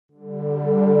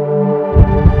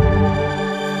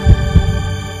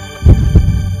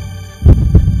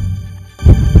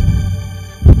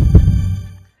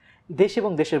দেশ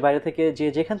এবং দেশের বাইরে থেকে যে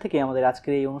যেখান থেকে আমাদের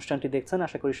আজকের এই অনুষ্ঠানটি দেখছেন,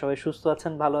 আশা করি সবাই সুস্থ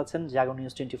আছেন, ভালো আছেন, জাগো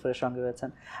নিউজ 24 এর সঙ্গে রয়েছেন।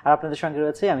 আর আপনাদের সঙ্গে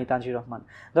রয়েছে আমি তানজির রহমান।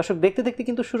 দর্শক, দেখতে দেখতে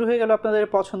কিন্তু শুরু হয়ে গেল আপনাদের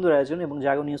পছন্দের আয়োজন এবং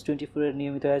জাগো নিউজ 24 এর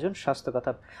নিয়মিত আয়োজন স্বাস্থ্য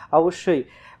কথা। অবশ্যই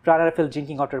প্রাণারাফেল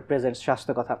ড্রিঙ্কিং ওয়াটার প্রেজেন্টস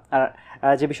স্বাস্থ্য কথা। আর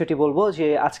যে বিষয়টি বলবো যে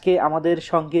আজকে আমাদের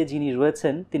সঙ্গে যিনি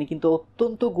রয়েছেন তিনি কিন্তু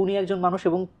অত্যন্ত গুণী একজন মানুষ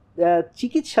এবং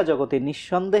চিকিৎসা জগতে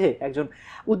নিঃসন্দেহে একজন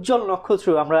উজ্জ্বল নক্ষত্র।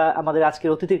 আমরা আমাদের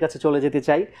আজকের অতিথির কাছে চলে যেতে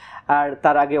চাই, আর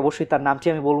তার আগে অবশ্যই তার নামটি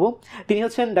আমি বলবো। তিনি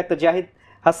হচ্ছেন doctor Zahid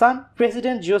Hasan,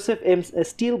 president Joseph am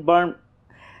still burn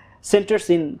saunters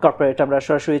ইনকরপোরেট। আমরা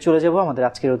সরাসরি চলে যাব আমাদের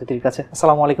আজকের অতিথির কাছে।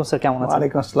 আসসালামু আলাইকুম স্যার, কেমন আছেন?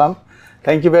 ওয়ালাইকুম আসসালাম,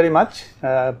 থ্যাংক ইউ ভেরি মাচ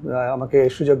আমাকে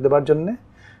সুযোগ দেওয়ার জন্য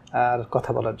আর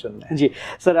কথা বলার জন্য। জি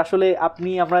স্যার, আসলে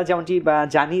আমরা যেমনটি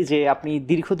জানি যে আপনি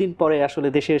দীর্ঘদিন পরে আসলে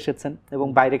দেশে এসেছেন এবং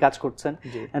বাইরে কাজ করছেন,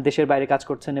 দেশের বাইরে কাজ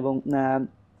করছেন এবং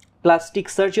প্লাস্টিক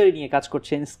সার্জারি নিয়ে কাজ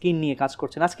করছেন, স্কিন নিয়ে কাজ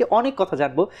করছেন। আজকে অনেক কথা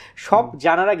জানবো। সব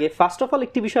জানার আগে ফার্স্ট অফ অল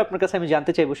একটি বিষয় আপনার কাছে আমি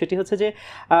জানতে চাইবো, সেটি হচ্ছে যে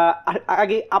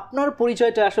আগে আপনার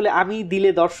পরিচয়টা আসলে আমি দিলে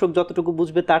দর্শক যতটুকু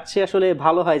বুঝবে তার চেয়ে আসলে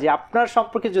ভালো হয় যে আপনার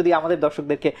সম্পর্কে যদি আমাদের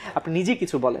দর্শকদেরকে আপনি নিজে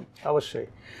কিছু বলেন। অবশ্যই,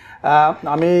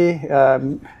 আমি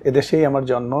এদেশেই আমার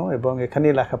জন্ম এবং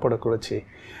এখানেই লেখাপড়া করেছি।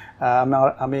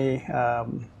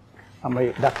 আমি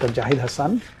ডাক্তার জাহিদ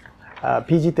হাসান,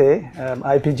 পিজিতে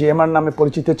IPGMR নামে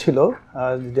পরিচিত ছিল,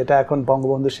 যেটা এখন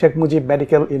বঙ্গবন্ধু শেখ মুজিব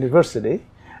মেডিকেল ইউনিভার্সিটি।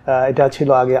 এটা ছিল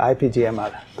আগে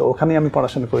IPGMR। তো ওখানেই আমি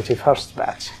পড়াশোনা করেছি, ফার্স্ট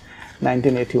ব্যাচ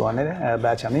 1981-এর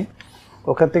ব্যাচ। আমি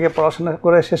ওখান থেকে পড়াশোনা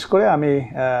করে শেষ করে আমি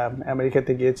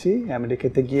আমেরিকাতে গিয়েছি।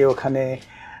 আমেরিকাতে গিয়ে ওখানে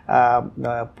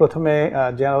প্রথমে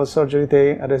জেনারেল সার্জারিতে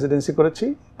রেসিডেন্সি করেছি,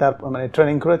 মানে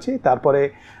ট্রেনিং করেছি। তারপরে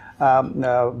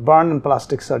বার্ন অ্যান্ড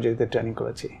প্লাস্টিক সার্জারিতে ট্রেনিং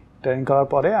করেছি। ট্রেনিং করার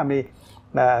পরে আমি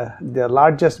the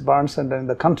largest burn centre in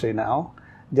the country নাও,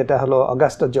 যেটা হলো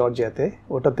অগাস্টা জর্জিয়াতে,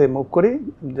 ওটাতে মুভ করি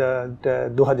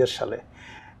 2000 সালে।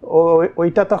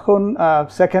 ওইটা তখন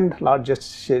সেকেন্ড লার্জেস্ট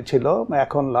ছিল,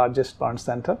 এখন লার্জেস্ট বার্ন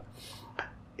সেন্টার।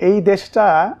 এই দেশটা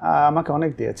আমাকে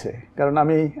অনেক দিয়েছে, কারণ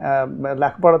আমি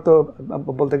লেখাপড়া তো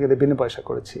বলতে গেলে বিনা পয়সা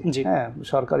করেছি, হ্যাঁ,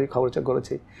 সরকারি খরচা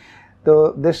করেছি। তো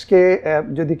দেশকে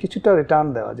যদি কিছুটা রিটার্ন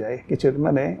দেওয়া যায়, কিছু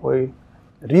মানে ওই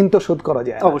ঋণ তো শোধ করা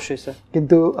যায় অবশ্যই স্যার,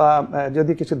 কিন্তু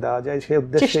যদি কিছু দেওয়া যায় সেই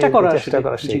উদ্দেশ্যে চেষ্টা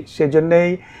করা, সেই জন্যেই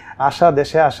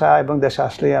দেশে আসা এবং দেশে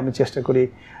আসলেই আমি চেষ্টা করি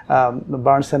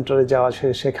বার্ন সেন্টারে যাওয়া।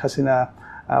 Sheikh Hasina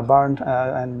burn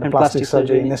and plastic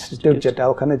surgery institute, যেটা,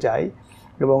 ওখানে যাই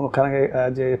এবং ওখানে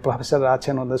যে প্রফেসররা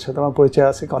আছেন ওদের সাথে আমার পরিচয়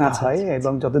আছে, কথা হয়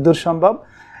এবং যতদূর সম্ভব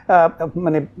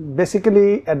মানে বেসিক্যালি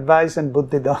অ্যাডভাইস অ্যান্ড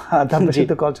বুদ্ধি দেওয়া, তার বেশি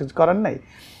তো করার নাই।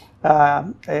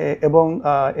 এবং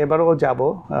এবারও যাব,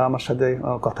 আমার সাথে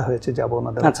কথা হয়েছে, যাব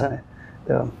ওনাদের ওখানে।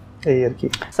 তো এই আর কি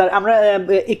স্যার। আমরা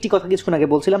একটি কথা কিছুক্ষণ আগে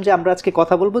বলছিলাম যে আমরা আজকে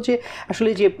কথা বলবো যে আসলে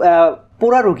যে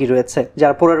পোড়া রোগী রয়েছে,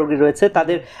 যারা পোড়া রোগী রয়েছে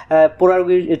তাদের পোড়া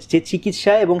রোগীর যে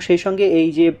চিকিৎসা এবং সেই সঙ্গে এই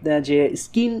যে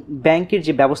স্কিন ব্যাংকের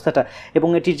যে ব্যবস্থাটা এবং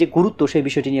এটির যে গুরুত্ব, সেই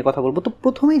বিষয়টি নিয়ে কথা বলবো। তো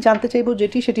প্রথমেই জানতে চাইবো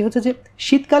সেটি হচ্ছে যে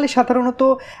শীতকালে সাধারণত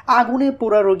আগুনে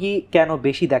পোড়া রোগী কেন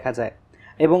বেশি দেখা যায়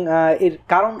এবং এর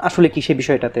কারণ আসলে কি, সে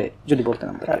বিষয়টাতে যদি বলতেন।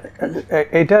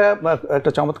 এইটা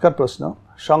একটা চমৎকার প্রশ্ন।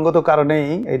 সঙ্গত কারণেই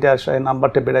এটা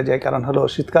নাম্বারটা বেড়ে যায়। কারণ হলো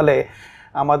শীতকালে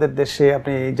আমাদের দেশে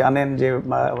আপনি জানেন যে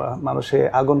মানুষে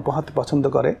আগুন পোহাতে পছন্দ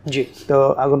করে। তো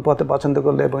আগুন পোহাতে পছন্দ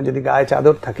করলে এবং যদি গায়ে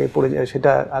চাদর থাকে পড়ে যায়,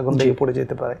 সেটা আগুন থেকে পড়ে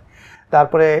যেতে পারে।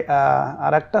 তারপরে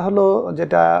আর একটা হলো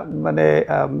যেটা মানে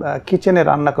কিচেনে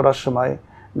রান্না করার সময়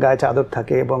গায়ে চাদর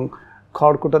থাকে এবং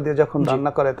খড়কুটা দিয়ে যখন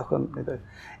রান্না করে তখন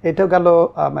এটা গেল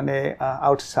মানে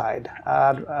আউটসাইড।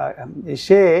 আর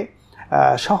সে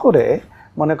শহরে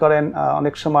মনে করেন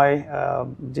অনেক সময়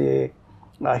যে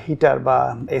হিটার বা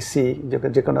এসি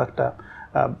যে কোনো একটা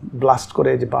ব্লাস্ট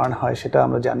করে যে বার্ন হয়, সেটা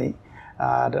আমরা জানি।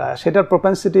 আর সেটার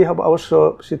প্রপেন্সিটি হবে অবশ্য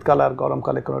শীতকাল আর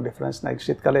গরমকালে কোনো ডিফারেন্স নাই।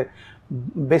 শীতকালে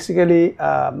বেসিক্যালি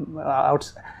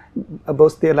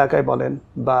বস্তি এলাকায় বলেন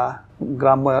বা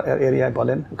গ্রাম্য এরিয়ায়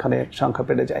বলেন, ওখানে সংখ্যা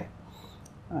বেড়ে যায়।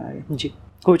 জি,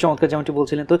 খুবই চমৎকার যেমনটি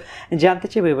বলছিলেন। তো জানতে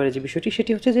চাইবো এবারে যে বিষয়টি,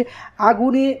 সেটি হচ্ছে যে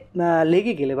আগুনে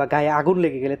লেগে গেলে বা গায়ে আগুন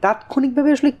লেগে গেলে তাৎক্ষণিকভাবে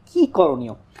আসলে কি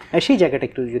করণীয়, সেই জায়গাটা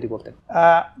একটু যদি বলতেন।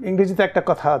 ইংরেজিতে একটা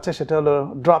কথা আছে, সেটা হলো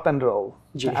ড্রপ অ্যান্ড রোল।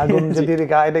 আগুন যদি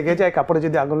গায়ে লেগে যায়, কাপড়ে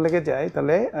যদি আগুন লেগে যায়,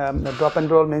 তাহলে ড্রপ অ্যান্ড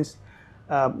রোল মিনস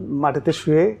মাটিতে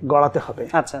শুয়ে গড়াতে হবে,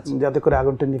 যাতে করে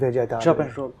আগুনটা নিভে যায়। ড্রপ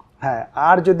অ্যান্ড রোল, হ্যাঁ।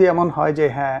 আর যদি এমন হয় যে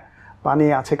হ্যাঁ পানি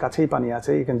আছে, কাছেই পানি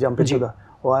আছে, you can jump into the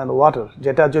water,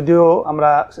 যেটা যদিও আমরা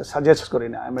সাজেস্ট করি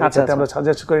না, আমরা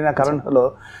সাজেস্ট করি না। কারণ হলো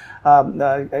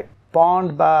পন্ড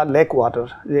বা লেক ওয়াটার,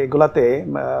 এগুলাতে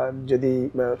যদি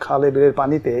খালে বিলের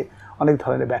পানিতে অনেক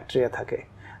ধরনের ব্যাকটেরিয়া থাকে,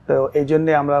 তো এই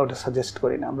জন্যে আমরা ওটা সাজেস্ট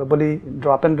করি না। আমরা বলি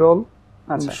ড্রপ অ্যান্ড রোল,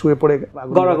 শুয়ে পড়ে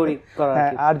গড়াগড়ি করা।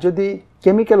 হ্যাঁ, আর যদি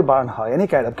কেমিক্যাল বার্ন হয়, any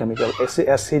kind of chemical,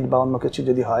 acid বা অন্য কিছু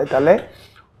যদি হয়, তাহলে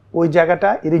ওই জায়গাটা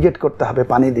ইরিগেট করতে হবে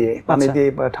পানি দিয়ে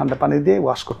বা ঠান্ডা পানি দিয়ে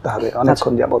ওয়াশ করতে হবে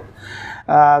অনেকক্ষণ যাবত।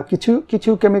 কিছু কিছু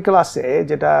কেমিক্যাল আছে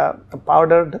যেটা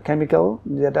পাউডার কেমিক্যাল,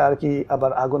 যেটা আর কি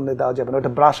আবার আগুন দিয়ে দেওয়া যাবে না,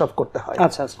 ওটা ব্রাশ অফ করতে হয়।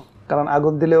 আচ্ছা আচ্ছা। কারণ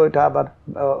আগুন দিলে ওইটা আবার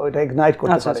ওইটা ইগনাইট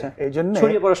করতে পারে, এই জন্য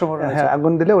হ্যাঁ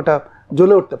আগুন দিলে ওটা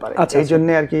জ্বলে উঠতে পারে, এই জন্য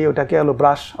আর কি ওটাকে হলো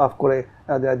ব্রাশ অফ করে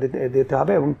দিতে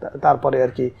হবে এবং তারপরে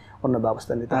আর কি অন্য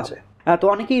ব্যবস্থা নিতে হবে। তো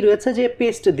অনেকেই রয়েছে যে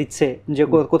পেস্ট দিচ্ছে, যে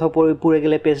কোথাও পুড়ে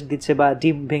গেলে পেস্ট দিচ্ছে বা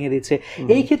ডিম ভেঙে দিচ্ছে,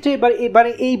 এই ক্ষেত্রে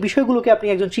এবারে এই বিষয়গুলোকে আপনি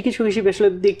একজন চিকিৎসক হিসেবে আসলে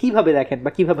কিভাবে দেখেন বা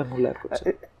কিভাবে মূল্যায়ন করছেন?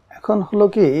 এখন হলো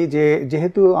কি যে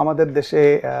যেহেতু আমাদের দেশে,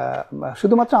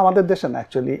 শুধুমাত্র আমাদের দেশে না,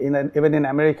 অ্যাকচুয়ালি ইভেন ইন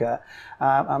আমেরিকা,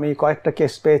 আমি কয়েকটা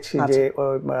কেস পেয়েছি যে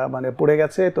মানে পড়ে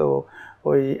গেছে, তো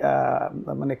ওই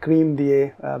মানে ক্রিম দিয়ে,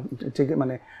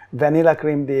 মানে ভ্যানিলা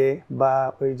ক্রিম দিয়ে বা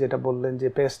ওই যেটা বললেন যে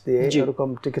পেস্ট দিয়ে এরকম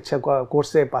চিকিৎসা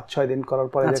করছে 5-6 দিন করার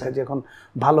পরে দেখে যখন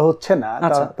ভালো হচ্ছে না,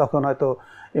 তখন হয়তো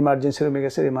ইমার্জেন্সি রুমে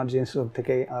গেছে, ইমার্জেন্সি রুম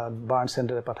থেকে বার্ন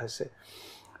সেন্টারে পাঠাইছে।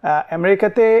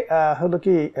 আমেরিকাতে হলো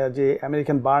কি যে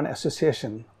আমেরিকান বার্ন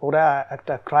অ্যাসোসিয়েশন, ওরা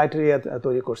একটা ক্রাইটেরিয়া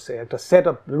তৈরি করছে, একটা সেট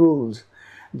অফ রুলস,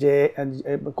 যে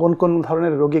কোন কোন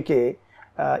ধরনের রোগীকে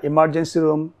emergency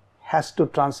room has to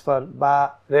transfer বা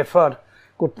রেফার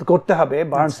করতে হবে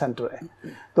বার্ন সেন্টারে।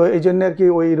 তো এই জন্য আর কি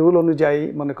ওই রুল অনুযায়ী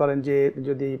মনে করেন যে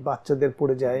যদি বাচ্চাদের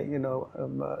পড়ে যায়,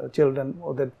 চিলড্রেন,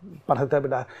 ওদের পাঠাতে হবে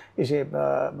এসে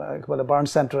বলে বার্ন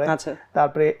সেন্টারে।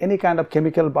 তারপরে any kind of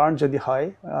chemical burn যদি হয়,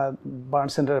 বার্ন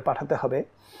সেন্টারে পাঠাতে হবে।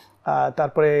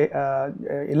 তারপরে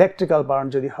ইলেকট্রিক্যাল বার্ন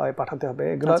যদি হয় পাঠাতে হবে।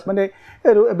 এগুলো মানে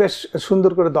বেশ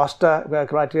সুন্দর করে 10টা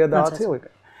ক্রাইটেরিয়া দেওয়া আছে।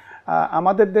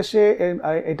 আমাদের দেশে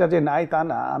এটা যে নাই তা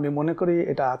না, আমি মনে করি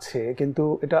এটা আছে, কিন্তু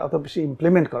এটা অত বেশি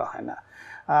ইমপ্লিমেন্ট করা হয় না।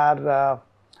 আর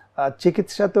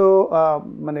চিকিৎসা তো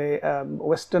মানে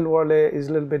ওয়েস্টার্ন ওয়ার্ল্ডে ইজ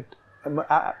লিটল বিট,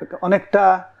 অনেকটা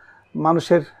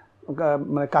মানুষের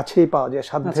মানে কাছেই পাওয়া যায়,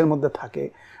 সাধ্যের মধ্যে থাকে।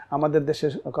 আমাদের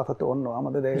দেশের কথা তো অন্য,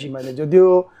 আমাদের মানে যদিও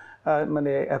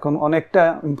মানে এখন অনেকটা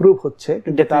ইমপ্রুভ হচ্ছে,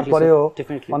 কিন্তু তারপরেও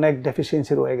অনেক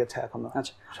ডেফিসিয়েন্সি রয়ে গেছে এখনো।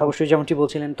 আচ্ছা, অবশ্যই যেমনটি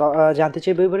বলছিলেন, জানতে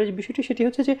চাই এবারে যে বিষয়টি, সেটি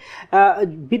হচ্ছে যে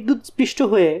বিদ্যুৎ স্পৃষ্ট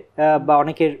হয়ে বা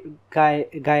অনেকের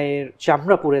গায়ের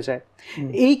চামড়া পড়ে যায়,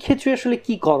 এই ক্ষেত্রে আসলে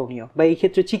কি করণীয় বা এই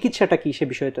ক্ষেত্রে চিকিৎসাটা কি, সে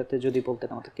বিষয়টাতে যদি বলতেন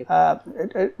আমাদেরকে।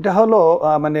 এটা হলো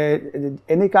মানে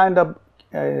any kind of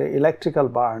electrical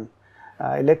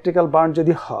burn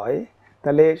যদি হয়,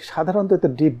 তাহলে সাধারণত এটা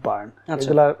ডিপ বার্ন,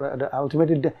 এগুলা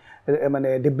আলটিমেটলি মানে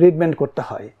ডিব্রিডমেন্ট করতে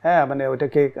হয়, হ্যাঁ, মানে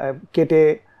ওইটাকে কেটে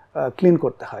ক্লিন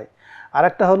করতে হয়। আর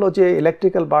একটা হলো যে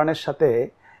ইলেকট্রিক্যাল বার্নের সাথে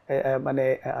মানে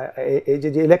এই যে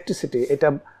ইলেকট্রিসিটি, এটা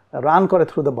রান করে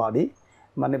থ্রু দ্য বডি,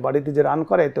 মানে বডিতে যে রান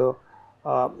করে, তো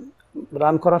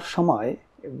রান করার সময়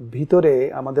ভিতরে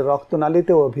আমাদের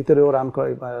রক্তনালীতেও ভিতরেও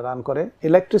রান করে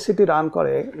ইলেকট্রিসিটি রান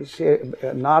করে সে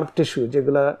নার্ভ টিস্যু,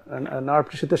 যেগুলো নার্ভ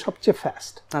টিস্যুতে সবচেয়ে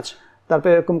ফাস্ট। আচ্ছা,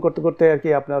 তারপরে এরকম করতে করতে আর কি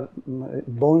আপনার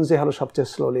বোনসে হলো সবচেয়ে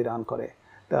স্লোলি রান করে।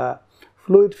 তা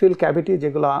ফ্লুইড ফিল ক্যাভিটি,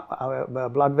 যেগুলো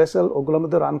ব্লাড ভেসেল, ওগুলোর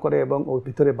মধ্যে রান করে এবং ওর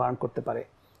ভিতরে বার্ন করতে পারে।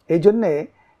 এই জন্যে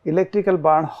ইলেকট্রিক্যাল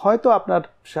বার্ন হয়তো আপনার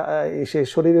সে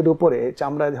শরীরের উপরে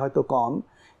চামড়ায় হয়তো কম,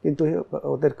 কিন্তু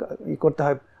ওদের করতে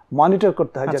হয়, মনিটর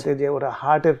করতে হয়, যাতে যে ওরা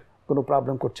হার্টের কোনো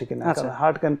প্রবলেম করছে কিনা, কারণ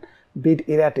হার্ট ক্যান বিট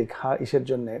ইরাটিক ইসের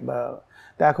জন্যে। বা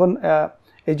তা এখন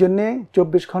এই জন্যে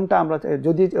 24 ঘন্টা আমরা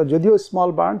যদিও স্মল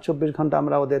বার্ন, 24 ঘন্টা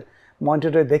আমরা ওদের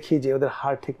মনিটরে দেখি যে ওদের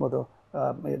হার্ট ঠিক মতো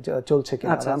চলছে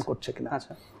কিনা, রান করছে কিনা।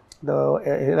 তো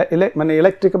মানে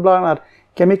ইলেকট্রিক্যাল বার্ন আর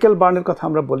কেমিক্যাল বার্নের কথা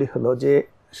আমরা বলি হলো যে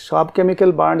সব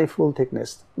কেমিক্যাল বার্নই ফুল থিকনেস,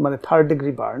 মানে 3rd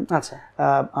degree burn,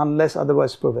 unless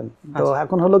otherwise proven. তো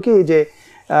এখন হলো কি যে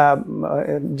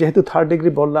যেহেতু 3rd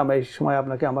ডিগ্রি বললাম, এই সময়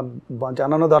আপনাকে আমার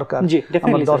জানানো দরকার,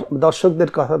 আমার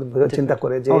দর্শকদের কথা চিন্তা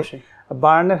করে, যে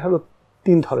বার্নের হলো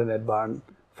 3 ধরনের burn: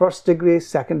 1st degree,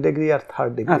 2nd degree আর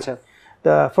 3rd ডিগ্রি।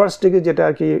 তা 1st ডিগ্রি যেটা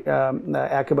আর কি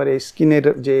একেবারে স্কিনের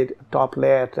যে টপ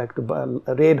লেয়ারটা একটু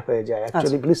রেড হয়ে যায়,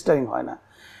 অ্যাকচুয়ালি ব্লিস্টারিং হয় না।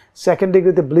 2nd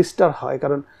ডিগ্রিতে ব্লিস্টার হয়,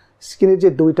 কারণ স্কিনের যে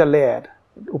 2টা লেয়ার,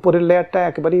 উপরের লেয়ারটা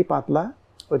একেবারেই পাতলা,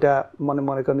 ওইটা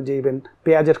মনে করেন যে ইভেন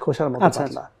পেঁয়াজের খোসার মতো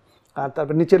পাতলা, আর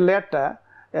তারপর নিচের লেয়ারটা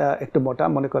একটু মোটা,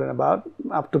 মনে করেন আবার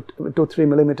আপ টু 2-3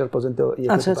 মিলিমিটার পর্যন্ত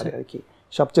হতে পারে আর কি।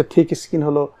 সবচেয়ে থিক স্কিন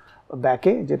হলো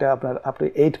ব্যাকে, যেটা আপনার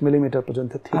 8 মিলিমিটার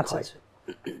পর্যন্ত থিক হয়।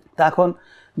 তা এখন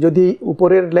যদি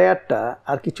উপরের লেয়ারটা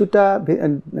আর কিছুটা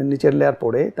নিচের লেয়ার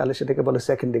পড়ে, তাহলে সেটাকে বলে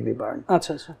 2nd ডিগ্রি বার্ন।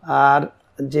 আর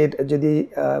যে যদি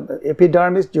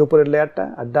এপিডার্মিস, যে উপরের লেয়ারটা,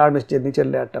 আর ডার্মিস, যে নিচের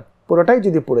লেয়ারটা, পুরোটাই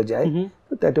যদি পড়ে যায়,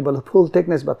 তো এটা বলে ফুল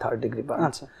থিকনেস বা 3rd ডিগ্রি বার্ন।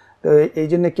 তো এই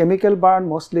জন্য chemical burn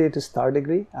mostly it is 3rd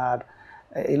degree, R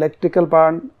electrical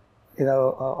burn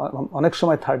অনেক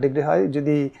সময় 3rd ডিগ্রি হয়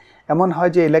যদি এমন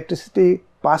হয় যে ইলেকট্রিসিটি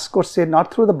পাস করছে নট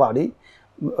থ্রু দ্য বডি,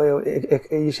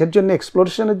 এইসের জন্য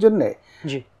এক্সপ্লোরেশনের জন্য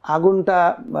আগুনটা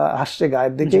আসছে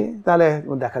গায়ের দিকে, তাহলে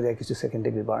দেখা যায় কিছু 2nd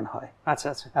ডিগ্রি বার্ন হয়। আচ্ছা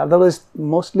আচ্ছা, otherwise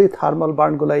mostly thermal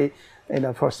বার্নগুলাই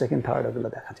 1st, 2nd, 3rd এগুলো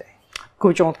দেখা যায়।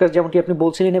 খুবই চমৎকার যেমনটি আপনি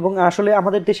বলছিলেন। এবং আসলে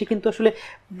আমাদের দেশে কিন্তু আসলে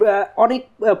অনেক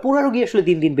পোড়া রোগী আসলে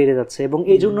দিন দিন বেড়ে যাচ্ছে, এবং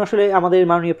এই জন্য আসলে আমাদের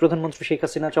মাননীয় প্রধানমন্ত্রী শেখ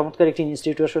হাসিনা চমৎকার একটি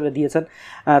ইনস্টিটিউট আসলে দিয়েছেন।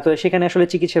 তো সেখানে আসলে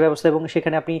চিকিৎসা ব্যবস্থা, এবং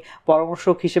সেখানে আপনি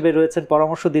পরামর্শক হিসেবে রয়েছেন,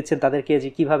 পরামর্শ দিচ্ছেন তাদেরকে যে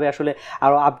কীভাবে আসলে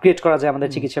আরও আপগ্রেড করা যায় আমাদের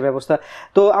চিকিৎসা ব্যবস্থা।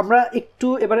 তো আমরা একটু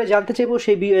এবারে জানতে চাইবো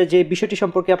সেই যে বিষয়টি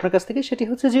সম্পর্কে আপনার কাছ থেকে, সেটি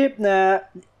হচ্ছে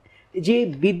যে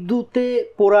বিদ্যুতে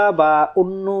পোড়া বা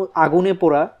অন্য আগুনে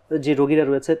পোড়া যে রোগীরা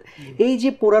রয়েছে, এই যে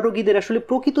পোড়া রোগীদের আসলে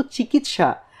প্রকৃত চিকিৎসা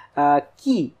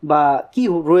কি বা কি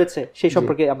রয়েছে সেই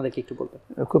সম্পর্কে আমাদেরকে একটু বলবেন।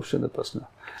 খুব সুন্দর প্রশ্ন।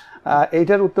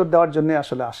 এইটার উত্তর দেওয়ার জন্য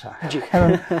আসলে আসা, কারণ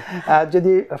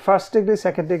যদি 1st ডিগ্রি,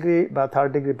 2nd ডিগ্রি বা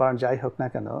 3rd ডিগ্রি বার্ন যাই হোক না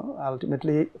কেন,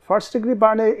 ultimately 1st degree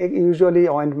বার্নে usually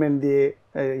ointment দিয়ে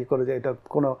ই করে যে এটা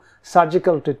কোনো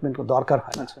সার্জিক্যাল ট্রিটমেন্ট দরকার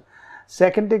হয় না।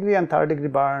 2nd degree and 3rd degree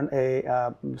burn এই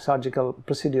সার্জিক্যাল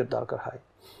প্রসিডিওর দরকার হয়।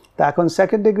 তা এখন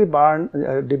 2nd ডিগ্রি বার্ন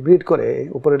ডিব্রিড করে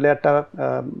উপরের লেয়ারটা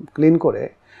ক্লিন করে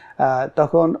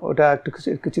তখন ওটা একটু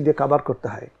কিছু দিয়ে কভার করতে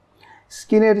হয়।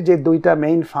 স্কিনের যে 2টা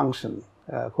মেইন ফাংশন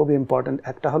খুব ইম্পর্টেন্ট,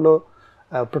 একটা হলো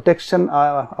protection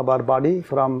our body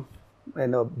from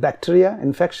bacteria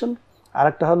infection, আর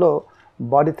একটা হলো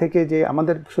বডি থেকে যে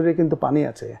আমাদের শরীরে কিন্তু পানি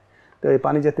আছে, তো এই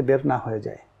পানি যাতে বের না হয়ে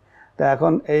যায়। তা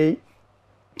এখন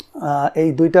এই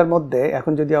 2টার মধ্যে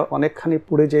এখন যদি অনেকখানি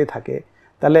পুড়ে যেয়ে থাকে,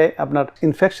 তাহলে আপনার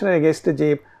ইনফেকশনের এগেনস্টে যে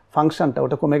ফাংশনটা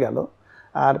ওটা কমে গেল,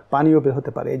 আর পানিও বের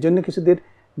হতে পারে। এই জন্য কিছুদের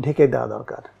ঢেকে দেওয়া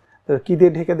দরকার। তো কী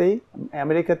দিয়ে ঢেকে দেই?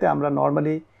 আমেরিকাতে আমরা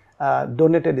নর্মালি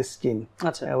ডোনেটেড স্কিন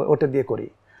ওটা দিয়ে করি,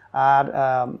 আর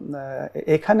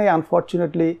এখানে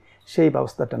আনফর্চুনেটলি সেই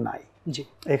ব্যবস্থাটা নাই।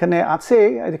 এখানে আছে,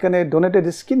 এখানে ডোনেটেড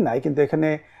স্কিন নাই, কিন্তু এখানে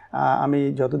আমি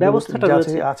যতদূর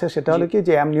আছে সেটা হলো কি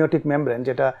যে অ্যামনিওটিক মেমব্রেন,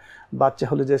 যেটা বাচ্চা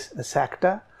হলো যে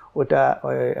স্যাকটা, ওটা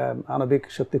আণবিক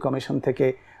শক্তি কমিশন থেকে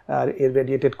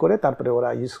ইররেডিয়েটেড করে তারপরে ওরা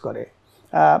ইউজ করে।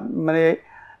 মানে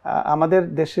আমাদের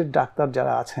দেশের ডাক্তার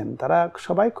যারা আছেন তারা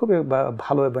সবাই খুবই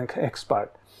ভালো এবং এক্সপার্ট।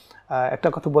 একটা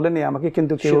কথা বলে নিই, আমাকে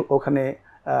কিন্তু কেউ ওখানে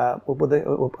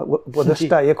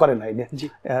উপদেশটা করে নাই,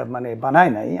 মানে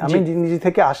বানায় নাই। আমি নিজে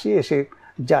থেকে আসি, এসে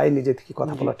যাই, নিজে থেকে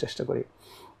কথা বলার চেষ্টা করি।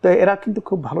 তো এরা কিন্তু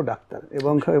খুব ভালো ডাক্তার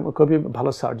এবং খুবই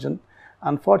ভালো সার্জন।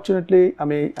 আনফর্চুনেটলি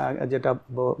আমি যেটা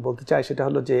বলতে চাই সেটা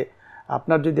হলো যে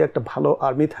আপনার যদি একটা ভালো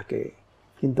আর্মি থাকে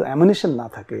কিন্তু অ্যামুনিশন না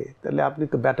থাকে, তাহলে আপনি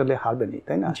তো ব্যাটলে হারবেনই,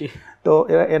 তাই না? তো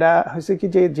এরা হয়েছে কি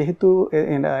যে যেহেতু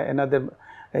এনাদের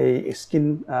এই স্কিন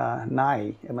নাই,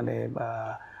 মানে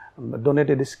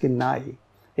ডোনেটেড স্কিন নাই,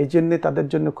 এই জন্যে তাদের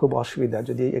জন্য খুব অসুবিধা।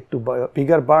 যদি একটু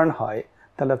বিগার বার্ন হয়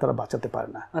তাহলে তারা বাঁচাতে পারে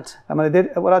না। মানে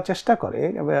ওরা চেষ্টা করে,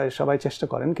 সবাই চেষ্টা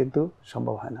করেন, কিন্তু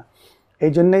সম্ভব হয় না।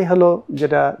 এই জন্যেই হলো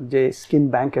যেটা যে স্কিন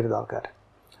ব্যাংকের দরকার।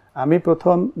 আমি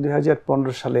প্রথম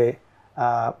 2015 সালে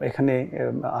এখানে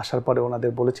আসার পরে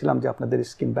ওনাদের বলেছিলাম যে আপনাদের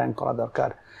স্কিন ব্যাংক করা দরকার,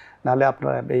 নাহলে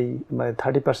আপনারা এই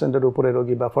 30%-এর উপরে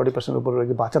রোগী বা 40%-এর উপরে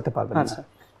রোগী বাঁচাতে পারবেন না।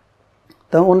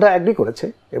 তো ওনারা অ্যাগ্রি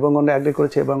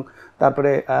করেছে, এবং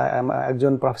তারপরে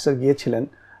একজন প্রফেসর গিয়েছিলেন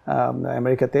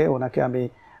আমেরিকাতে, ওনাকে আমি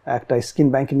একটা স্কিন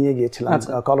ব্যাংক নিয়ে গিয়েছিলাম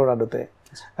কলোরাডোতে,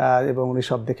 এবং উনি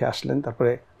সব দেখে আসলেন।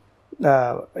 তারপরে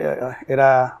এরা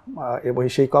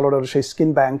সেই কলোরাডো সেই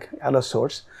স্কিন ব্যাংক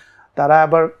অ্যালোসোর্স, তারা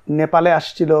আবার নেপালে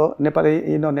আসছিল।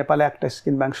 নেপালে একটা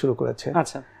স্কিন ব্যাংক শুরু করেছে।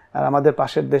 আর আমাদের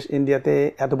পাশের দেশ ইন্ডিয়াতে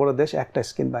এত বড় দেশ, একটা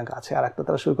স্কিন ব্যাংক আছে, আর একটা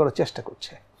তারা শুরু করার চেষ্টা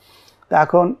করছে। তা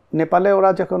এখন নেপালে ওরা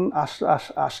যখন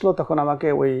আসলো, তখন আমাকে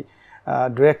ওই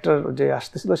ডিরেক্টর যে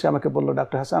আসতেছিল সে আমাকে বললো,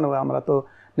 ডক্টর হাসান, আমরা তো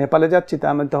নেপালে যাচ্ছি। তা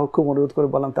আমি তখন খুব অনুরোধ করে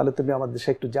বললাম, তাহলে তুমি আমার দেশে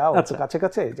একটু যাও, কাছে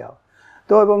কাছে যাও।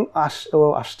 তো এবং ও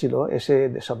আসছিল, এসে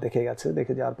সব দেখে গেছে।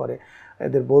 দেখে যাওয়ার পরে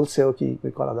এদের বলছেও কি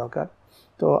করা দরকার।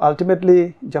 তো আলটিমেটলি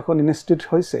যখন ইনস্টিটিউট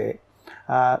হয়েছে,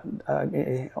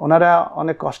 ওনারা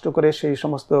অনেক কষ্ট করে সেই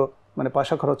সমস্ত মানে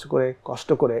পয়সা খরচ করে কষ্ট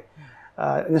করে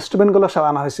ইনস্ট্রুমেন্টগুলো সব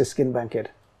আনা হয়েছে স্কিন ব্যাংকের,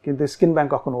 কিন্তু স্কিন ব্যাংক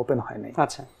কখনো ওপেন হয় নাই।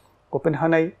 ওপেন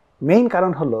হয় নাই মেইন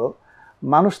কারণ হলো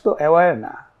মানুষ তো অ্যাওয়্যার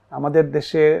না। আমাদের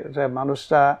দেশের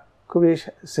মানুষরা খুবই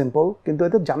সিম্পল, কিন্তু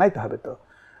এদের জানাইতে হবে। তো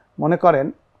মনে করেন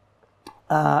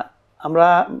আমরা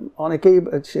অনেকেই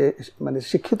মানে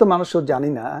শিক্ষিত মানুষও জানি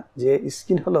না যে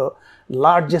স্কিন হলো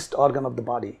largest organ of the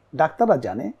body. ডাক্তাররা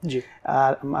জানে।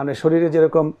 আর মানে শরীরে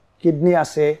যেরকম কিডনি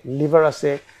আছে, লিভার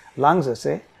আছে, লাংস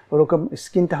আছে, ওরকম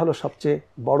স্কিনটা হলো সবচেয়ে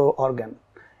বড় অর্গান,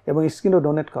 এবং স্কিনও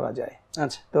ডোনেট করা যায়।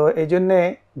 তো এই জন্যে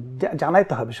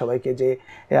জানাইতে হবে সবাইকে যে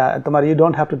তোমার you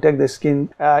don't have to take the skin.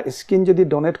 Skin যদি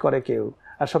ডোনেট করে কেউ,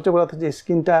 আর সবচেয়ে বড় কথা যে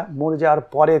স্কিনটা মরে যাওয়ার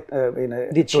পরে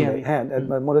হ্যাঁ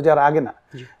মরে যাওয়ার আগে না।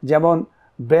 যেমন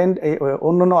ব্রেন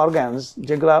অন্যান্য অর্গানস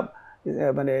যেগুলা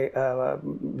মানে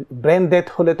ব্রেন ডেথ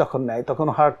হলে তখন নেয়, তখন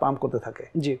হার্ট পাম্প করতে থাকে,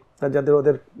 যাদের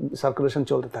ওদের সার্কুলেশন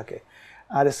চলতে থাকে।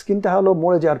 আর স্কিনটা হলো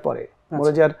মরে যাওয়ার পরে,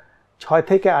 মরে যাওয়ার 6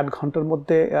 থেকে 8 ঘন্টার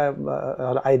মধ্যে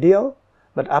ideal,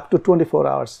 but up to 24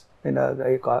 hours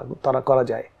তারা করা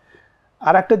যায়।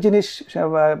 আর একটা জিনিস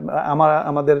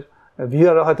আমাদের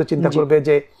ভিউয়াররা হয়তো চিন্তা করবে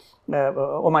যে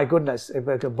ও মাই গুডনেস,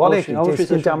 বলে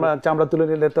চামড়া তুলে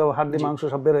নিলে তো হাড়ি মাংস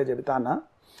সব বের হয়ে যাবে, তা না।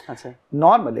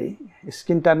 নর্মালি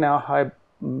স্কিনটা নেওয়া হয়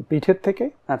পিঠের থেকে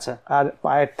আর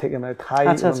পায়ের থেকে, মানে থাই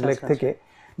লেগ থেকে,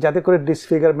 যাতে করে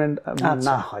ডিসফিগারমেন্ট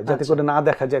না হয়, যাতে করে না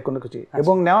দেখা যায় কোনো কিছু।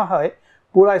 এবং নেওয়া হয়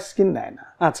পুরা স্কিন নেয় না,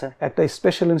 একটা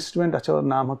স্পেশাল ইনস্ট্রুমেন্ট আছে, ওর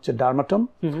নাম হচ্ছে ডার্মাটম।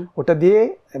 ওটা দিয়ে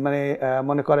মানে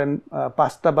মনে করেন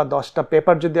 5টা বা 10টা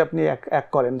পেপার যদি আপনি এক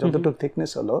করেন, যতটুকু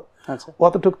থিকনেস হলো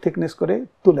অতটুকু থিকনেস করে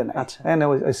তুলে নেয়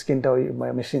ওই স্কিনটা ওই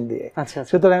মেশিন দিয়ে।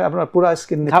 সুতরাং আপনার পুরা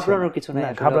স্কিন ঘাবড়ানোর কিছু নাই,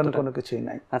 ঘাবড়ানোর কোনো কিছুই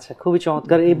নাই। আচ্ছা, খুবই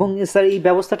চমৎকার। এবং স্যার এই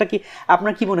ব্যবস্থাটা কি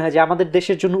আপনার কি মনে হয় যে আমাদের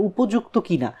দেশের জন্য উপযুক্ত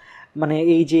কিনা? মানে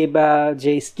এই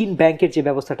যে স্কিন ব্যাংকের যে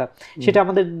ব্যবস্থাটা, সেটা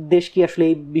আমাদের দেশ কি আসলে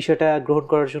এই বিষয়টা গ্রহণ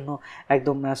করার জন্য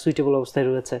একদম সুইটেবল অবস্থায়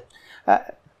রয়েছে?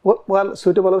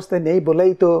 সুইটেবল অবস্থায় নেই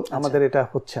বলেই তো আমাদের এটা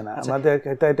হচ্ছে না। আমাদের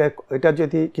এটা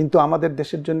যদি, কিন্তু আমাদের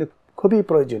দেশের জন্য খুবই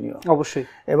প্রয়োজনীয় অবশ্যই।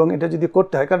 এবং এটা যদি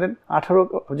করতে হয়, কারণ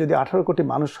 18 কোটি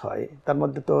মানুষ হয় তার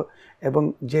মধ্যে তো, এবং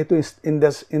যেহেতু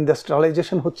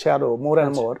ইন্ডাস্ট্রিয়ালাইজেশন হচ্ছে আরো মোর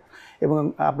অ্যান্ড মোর, এবং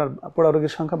আপনার পোড়া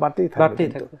রোগীর সংখ্যা বাড়তেই থাকবে।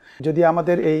 যদি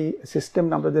আমাদের এই সিস্টেম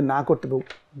আমরা যদি না করতে,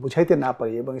 বুঝাইতে না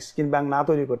পারি এবং স্কিন ব্যাংক না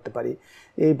তৈরি করতে পারি,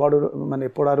 এই বড় মানে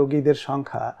পোড়া রোগীদের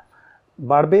সংখ্যা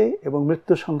বাড়বে এবং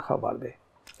মৃত্যুর সংখ্যাও বাড়বে।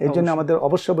 এই জন্য আমাদের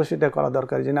অবশ্যই এটা করা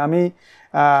দরকার। যেন আমি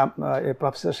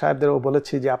প্রফেসর সাহেবদেরও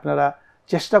বলেছি যে আপনারা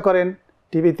চেষ্টা করেন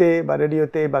টিভিতে বা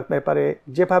রেডিওতে বা পেপারে,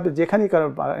 যেভাবে যেখানেই কারণ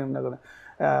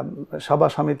সভা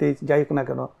সমিতি যাই না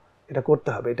কেন, এটা করতে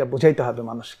হবে, এটা বুঝাইতে হবে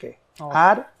মানুষকে।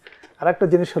 আর আরেকটা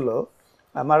জিনিস হলো,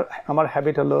 আমার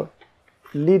হ্যাবিট হলো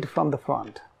লিড ফ্রম দ্য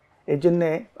ফ্রন্ট। এই জন্যে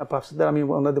প্রফেসরদের আমি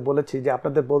ওনাদের বলেছি যে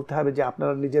আপনাদের বলতে হবে যে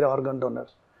আপনারা নিজেরা অর্গান ডোনার।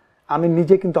 আমি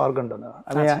নিজে কিন্তু অর্গান ডোনার,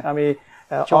 আমি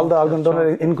all the organ donor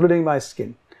including my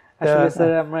skin. আসলে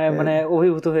স্যার আমরা মানে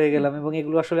অভিভূত হয়ে গেলাম, এবং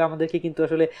এগুলো আসলে আমাদেরকে কিন্তু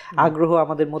আসলে আগ্রহ,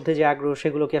 আমাদের মধ্যে যে আগ্রহ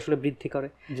সেগুলোকে আসলে বৃদ্ধি করে।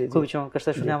 খুবই চমৎকার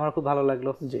স্যার, শুনে আমার খুব ভালো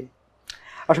লাগলো। জি,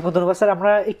 অসংখ্য ধন্যবাদ স্যার।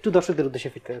 আমরা একটু দর্শকদের উদ্দেশ্যে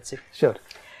ফিরতে যাচ্ছি। শিওর।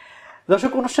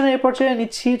 দর্শক, অনুষ্ঠানের এই পর্যায়ে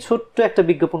নিচ্ছি ছোট্ট একটা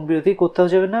বিজ্ঞাপন বিরতি, কোথাও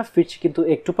যাবে না, ফিরছি কিন্তু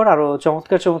একটু পর। আরো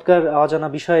চমৎকার অজানা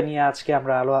বিষয় নিয়ে আজকে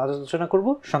আমরা আলোচনা করব,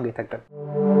 সঙ্গেই থাকবেন।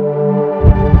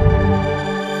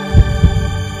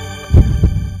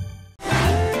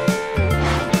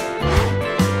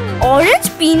 অরেঞ্জ,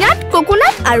 পিনাট,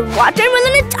 কোকোনাট আর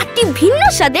ওয়াটারমেলনের 4টি ভিন্ন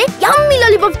স্বাদে ইয়াম্মি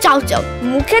ললিপপ চাও চাও,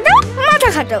 মুখে দাও, মাথা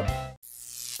খাটাও।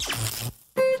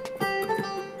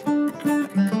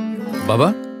 বাবা,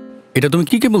 এটা তুমি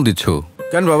কি কেবল দিচ্ছ?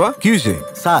 কেন বাবা, কি হয়েছে?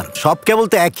 স্যার, সব কেবল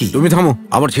তো একই। তুমি থামো,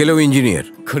 আমার ছেলেও ইঞ্জিনিয়ার।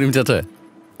 করিম চাচা,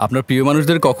 আপনার প্রিয়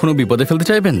মানুষদের কখনো বিপদে ফেলতে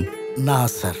চাইবেন না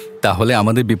স্যার। তাহলে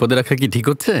আমাদের বিপদে রাখা কি ঠিক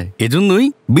হচ্ছে? এজন্যই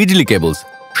বিজলি কেবলস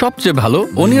সবচেয়ে ভালো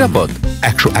ও নিরাপদ।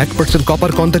 101%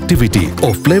 কপার কন্ডাক্টিভিটি ও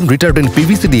ফ্লেম রিটার্ডেন্ট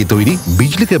পিভিসি দিয়ে তৈরি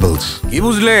বিজলি কেবলস। কি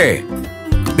বুঝলে?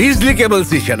 বিজলি কেবলস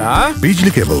দিছে না?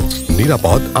 বিজলি কেবলস,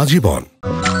 নিরাপদ আজীবন।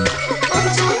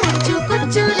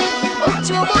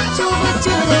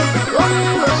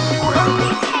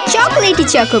 চকলেটি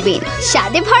চকোবিন,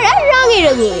 স্বাদে ভরা রঙে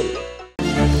রঙিন।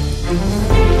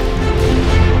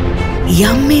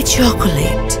 ইয়াম্মি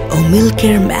চকোলেট ও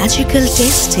মিল্কের ম্যাজিক্যাল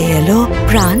টেস্টে এলো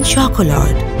প্রাণ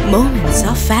চকোলেট, মোমেন্টস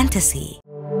অফ ফ্যান্টাসি।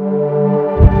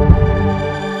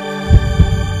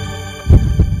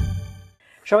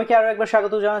 সবাইকে আরো একবার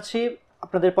স্বাগত জানাচ্ছি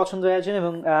আপনাদের পছন্দের আয়োজন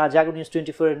এবং জাগো নিউজ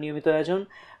 24 এর নিয়মিত আয়োজন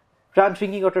প্রাণ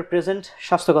ড্রিঙ্কিং ওয়াটার প্রেজেন্ট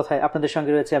স্বাস্থ্য কথায়। আপনাদের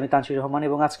সঙ্গে রয়েছে আমি তানজির রহমান,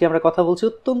 এবং আজকে আমরা কথা বলছি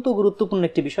অত্যন্ত গুরুত্বপূর্ণ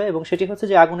একটি বিষয়, এবং সেটি হচ্ছে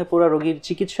যে আগুনে পোড়া রোগীর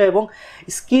চিকিৎসা এবং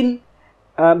স্কিন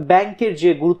ব্যাংকের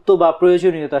যে গুরুত্ব বা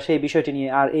প্রয়োজনীয়তা সেই বিষয়টি নিয়ে।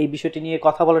 আর এই বিষয়টি নিয়ে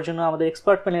কথা বলার জন্য আমাদের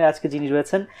এক্সপার্ট প্যানেলে আজকে যিনি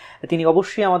রয়েছেন, তিনি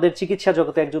অবশ্যই আমাদের চিকিৎসা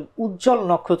জগতে একজন উজ্জ্বল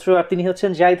নক্ষত্র, আর তিনি হচ্ছেন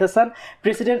Zahid Hasan,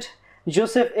 president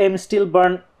Joseph M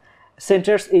স্টিলবার্ন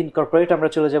saunters ইনকরপোরেট। আমরা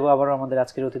চলে যাব আবার আমাদের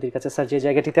আজকের অতিথির কাছে। স্যার, যে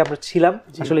জায়গাটিতে আমরা ছিলাম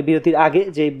আসলে বিরতির আগে,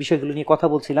 যে বিষয়গুলো নিয়ে কথা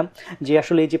বলছিলাম, যে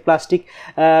আসলে এই যে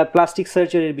প্লাস্টিক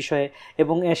সার্জারির বিষয়ে,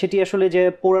 এবং সেটি আসলে যে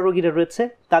পোড়া রোগীরা রয়েছে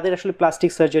তাদের আসলে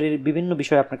প্লাস্টিক সার্জারির বিভিন্ন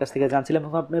বিষয় আপনার কাছ থেকে জানছিলাম,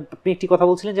 এবং আপনি একটি কথা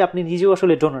বলছিলেন যে আপনি নিজেও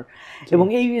আসলে ডোনার, এবং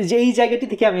এই জায়গাটি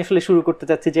থেকে আমি আসলে শুরু করতে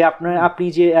চাচ্ছি যে আপনি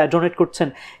যে ডোনেট করছেন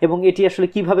এবং এটি আসলে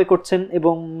কিভাবে করছেন,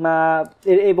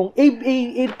 এবং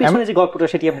এর পেছনে যে গল্পটা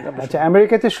সেটি। আচ্ছা,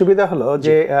 আমেরিকাতে সুবিধা হলো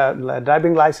যে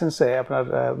ড্রাইভিং লাইসেন্সে আপনার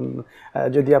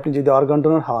যদি অর্গান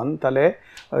ডোনার হন তাহলে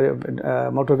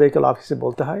মোটর ভেহিকল অফিসে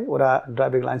বলতে হয়, ওরা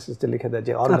ড্রাইভিং লাইসেন্সে লিখে দেয়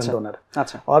যে অর্গান ডোনার।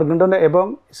 অর্গান ডোনার এবং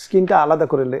স্কিনটা আলাদা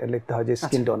করে লিখতে হয় যে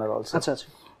স্কিন ডোনার অলসো।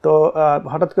 তো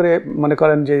হঠাৎ করে মনে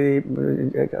করেন যে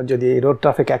যদি রোড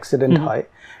ট্রাফিক অ্যাক্সিডেন্ট হয়,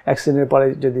 অ্যাক্সিডেন্টের পরে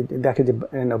যদি দেখে যে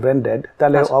ব্রেন ডেড,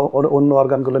 তাহলে অন্য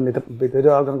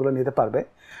অর্গানগুলো নিতে পারবে,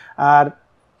 আর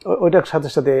ওইটার সাথে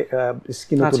সাথে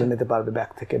স্কিনও তুলে নিতে পারবে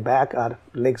ব্যাক আর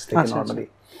লেগস থেকে নর্মালি।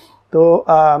 তো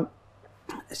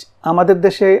আমাদের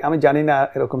দেশে আমি জানি না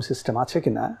এরকম সিস্টেম আছে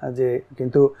কিনা, যে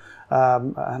কিন্তু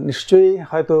নিশ্চয়ই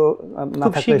হয়তো না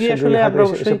থাকলে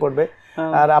এসে পড়বে।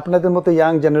 আর আপনাদের মতো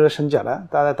ইয়াং জেনারেশন যারা,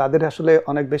 তাদের আসলে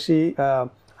অনেক বেশি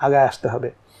আগায় আসতে হবে।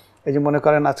 এই যে মনে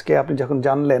করেন আজকে আপনি যখন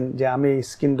জানলেন যে আমি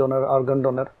skin donor, organ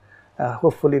donor,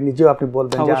 hopefully নিজেও আপনি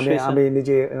বলবেন যে আমি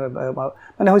নিজে,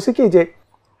 মানে হয়েছে কি যে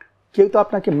কেউ তো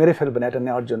আপনাকে মেরে ফেলবে না এটা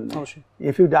নেওয়ার জন্য।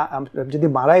 ইফ ইউ যদি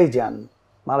মারাই যান,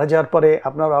 মারা যাওয়ার পরে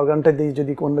আপনার অর্গানটা দিয়ে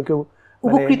যদি অন্য কেউ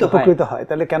উপকৃত হয়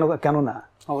তাহলে কেন না?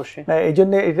 অবশ্যই। এই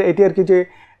জন্য এটি আর কি যে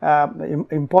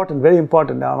ইম্পর্টেন্ট, ভেরি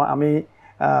ইম্পর্টেন্ট। আমি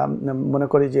মনে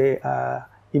করি যে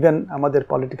ইভেন আমাদের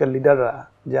পলিটিক্যাল লিডাররা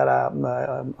যারা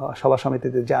সভা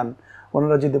সমিতিতে যান,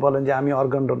 ওনারা যদি বলেন যে আমি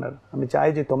অর্গান ডোনার, আমি চাই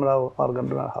যে তোমরাও অর্গান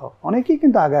ডোনার হও, অনেকেই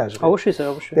কিন্তু আগে আসবে। অবশ্যই স্যার,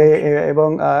 অবশ্যই। এবং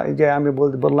এই যে আমি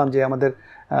বললাম যে আমাদের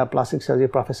প্লাস্টিক সার্জারি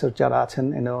প্রফেসর যারা আছেন,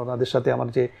 ওনাদের সাথে আমার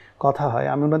যে কথা হয়,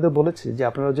 আমি ওনাদের বলেছি যে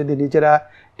আপনারা যদি নিজেরা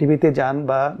টিভিতে যান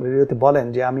বা রেডিওতে বলেন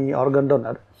যে আমি অর্গান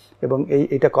ডোনার এবং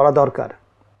এটা করা দরকার,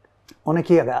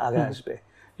 অনেকেই আগে আসবে।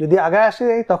 যদি আগে আসে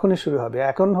তখনই শুরু হবে।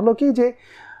 এখন হলো কি যে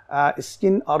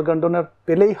স্কিন অর্গান ডোনার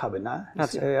পেলেই হবে না,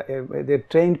 এদের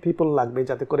ট্রেইনড পিপল লাগবে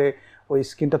যাতে করে ওই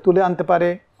স্কিনটা তুলে আনতে পারে,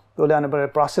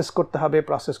 প্রসেস করতে হবে,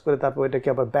 প্রসেস করে তারপর এটাকে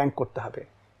আবার ব্যাংক করতে হবে।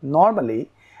 নর্মালি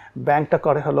ব্যাংকটা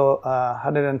করে হলো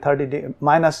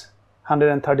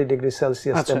 -130 ডিগ্রি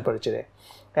সেলসিয়াস টেম্পারেচারে,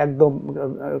 একদম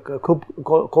খুব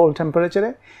কোল্ড টেম্পারেচারে।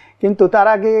 কিন্তু তার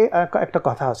আগে একটা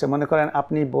কথা আছে, মনে করেন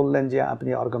আপনি বললেন যে আপনি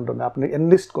অর্গান ডোনার, আপনি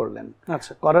এনলিস্ট করলেন,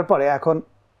 করার পরে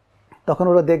তখন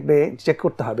ওরা দেখবে, চেক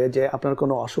করতে হবে যে আপনার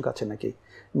কোনো অসুখ আছে নাকি,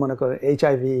 মনে করেন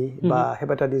HIV বা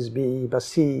হেপাটাইটিস B বা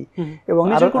C, এবং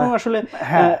আরো কোনো আসলে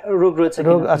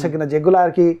রোগ আছে কিনা, যেগুলো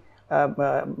আর কি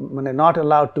মানে not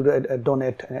allowed to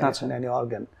donate any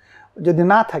organ. যদি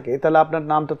না থাকে তাহলে আপনার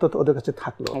নামটা তো ওদের কাছে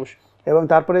থাকলো। এবং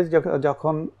তারপরে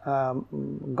যখন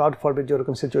গড ফরবিড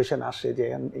যেরকম সিচুয়েশন আসে যে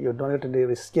ইউ ডোনেটেড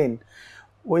ইউর স্কিন,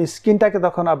 ওই স্কিনটাকে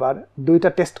তখন আবার দুইটা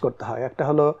টেস্ট করতে হয়, একটা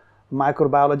হলো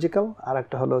মাইক্রোবায়োলজিক্যাল আর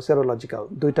একটা হলো সেরোলজিক্যাল।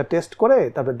 দুইটা টেস্ট করে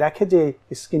তারপরে দেখে যে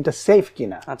স্কিনটা সেফ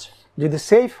কিনা। যদি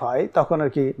সেফ হয় তখন আর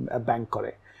কি ব্যাংক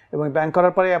করে, এবং ব্যাংক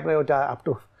করার পরে আপনি ওটা আপ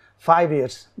টু 5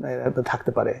 years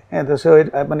থাকতে পারে।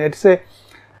 মানে ইটস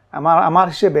আমার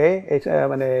হিসেবে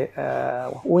মানে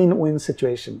উইন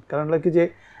সিচুয়েশন। কারণ কি যে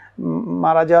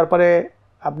মারা যাওয়ার পরে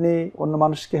আপনি অন্য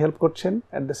মানুষকে হেল্প করছেন,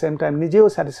 এট দ্য সেম টাইম নিজেও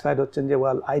স্যাটিসফাইড হচ্ছেন যে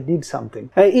ওয়েল আই ডিড সামথিং।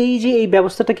 এই যে এই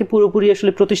ব্যবস্থাটাকে পুরোপুরি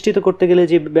আসলে প্রতিষ্ঠিত করতে গেলে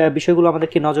যে বিষয়গুলো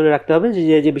আমাদেরকে নজরে রাখতে হবে,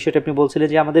 যে বিষয়টা আপনি বলছিলেন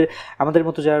যে আমাদের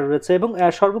মতো যারা রয়েছে, এবং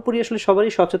সর্বোপরি আসলে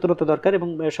সবারই সচেতনতা দরকার, এবং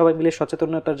সবাই মিলে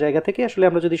সচেতনতার জায়গা থেকে আসলে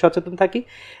আমরা যদি সচেতন থাকি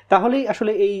তাহলেই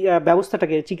আসলে এই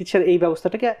ব্যবস্থাটাকে, চিকিৎসার এই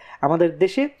ব্যবস্থাটাকে আমাদের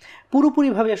দেশে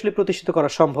পুরোপুরিভাবে আসলে প্রতিষ্ঠিত করা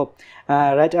সম্ভব।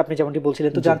 রাইট, আপনি যেমনটি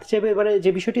বলছিলেন। তো জানতে চাইবে এবারে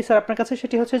যে বিষয়টি স্যার আপনার কাছে,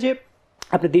 সেটি হচ্ছে যে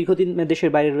আপনি দীর্ঘদিন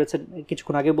দেশের বাইরে রয়েছেন,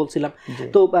 কিছুক্ষণ আগে বলছিলাম,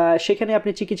 তো সেখানে আপনি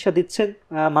চিকিৎসা দিচ্ছেন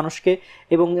মানুষকে,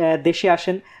 এবং দেশে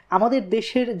আসেন। আমাদের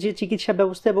দেশের যে চিকিৎসা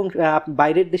ব্যবস্থা এবং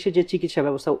বাইরের দেশের যে চিকিৎসা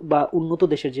ব্যবস্থা বা উন্নত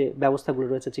দেশের যে ব্যবস্থাগুলো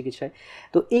রয়েছে চিকিৎসায়,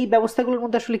 তো এই ব্যবস্থাগুলোর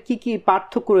মধ্যে আসলে কি কি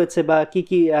পার্থক্য রয়েছে বা কি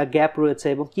কি গ্যাপ রয়েছে,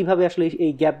 এবং কিভাবে আসলে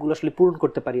এই গ্যাপগুলো আসলে পূরণ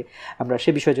করতে পারি আমরা,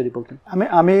 সে বিষয়ে যদি বলতেন।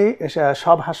 আমি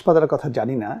সব হাসপাতালের কথা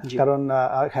জানি না, কারণ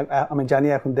আমি জানি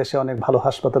এখন দেশে অনেক ভালো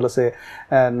হাসপাতাল আছে,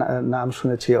 নাম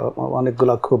শুনেছি অনেকগুলো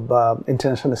খুব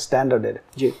ইন্টারন্যাশনাল স্ট্যান্ডার্ডের।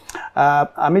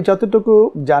 আমি যতটুকু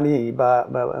জানি বা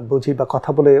বুঝি বা কথা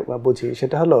বলে বুঝি,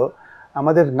 সেটা হলো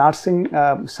আমাদের নার্সিং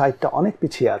সাইটটা অনেক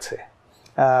পিছিয়ে আছে।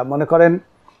 মনে করেন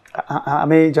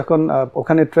আমি যখন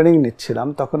ওখানে ট্রেনিং নিচ্ছিলাম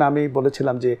তখন আমি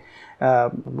বলেছিলাম যে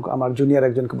আমার জুনিয়র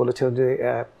একজনকে বলেছিলাম যে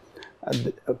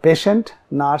পেশেন্ট,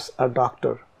 নার্স আর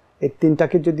ডক্টর, এই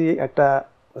তিনটাকে যদি একটা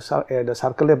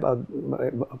সার্কেলে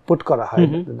পুট করা হয়,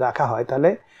 রাখা হয়,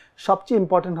 তাহলে সবচেয়ে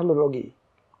ইম্পর্টেন্ট হলো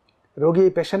রোগী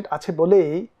পেশেন্ট আছে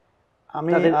বলেই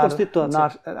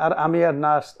আমি আর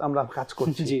নার্স আমরা কাজ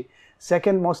করছি।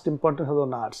 সেকেন্ড মোস্ট ইম্পর্টেন্ট হলো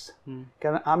নার্স,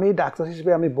 কারণ আমি ডাক্তার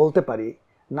হিসেবে আমি বলতে পারি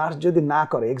নার্স যদি না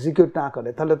করে, এক্সিকিউট না করে,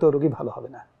 তাহলে তো রোগী ভালো হবে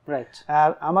না। আর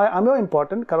আমিও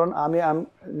ইম্পর্টেন্ট, কারণ আমি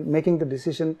মেকিং দ্য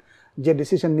ডিসিশন, যে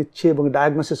ডিসিশন নিচ্ছি এবং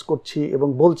ডায়াগনোসিস করছি এবং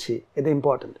বলছি, এটা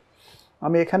ইম্পর্টেন্ট।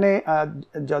 আমি এখানে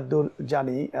যতদূর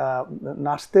জানি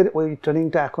নার্সদের ওই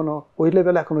ট্রেনিংটা এখনো ওই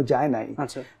লেভেলে এখনো যায় নাই,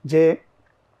 যে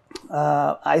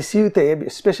আইসিইউতে,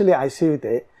 স্পেশালি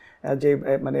আইসিইউতে যে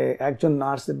মানে একজন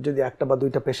নার্সের যদি একটা বা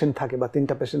দুইটা পেশেন্ট থাকে বা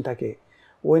তিনটা পেশেন্ট থাকে,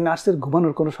 ওই নার্সের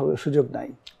ঘুমানোর কোনো সুযোগ নাই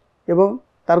এবং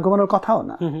তার ঘুমানোর কথাও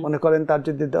না। মনে করেন তার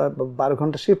যদি 12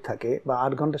 ঘন্টা শিফট থাকে বা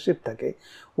 8 ঘন্টা শিফট থাকে,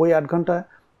 ওই 8 ঘন্টা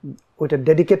ওইটা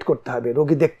ডেডিকেট করতে হবে,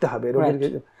 রোগী দেখতে হবে, রোগীর।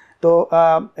 তো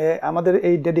আমাদের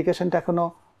এই ডেডিকেশনটা এখনো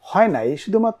হয় নাই।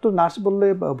 শুধুমাত্র নার্স বললে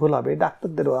ভুল হবে,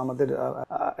 ডাক্তারদেরও আমাদের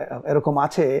এরকম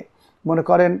আছে। মনে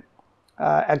করেন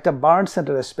একটা বার্ন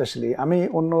সেন্টার স্পেশালি, আমি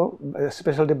অন্য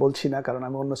স্পেশালিটি বলছি না কারণ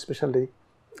আমি অন্য স্পেশালিটি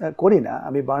করি না,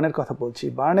 আমি বার্নের কথা বলছি।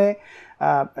 বার্নে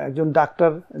একজন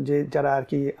ডাক্তার যে যারা আর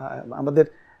কি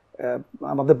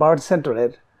আমাদের বার্ন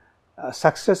সেন্টারের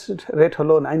সাকসেস রেট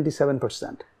হলো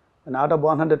 97%, and out of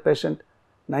 100 patient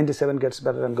 97 gets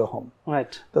better and go home.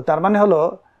 Right. তো তার মানে হলো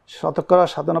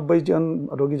 97 জন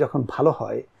রোগী যখন ভালো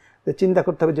হয়, তো চিন্তা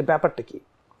করতে হবে যে ব্যাপারটা কি।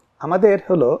 আমাদের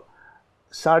হলো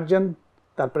সার্জন,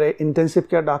 তারপরে ইন্টেন্সিভ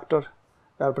কেয়ার ডক্টর,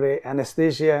 তারপরে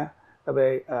অ্যানেস্থেশিয়া, তারপরে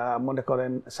মনে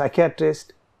করেন psychiatrist,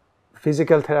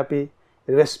 physical therapy,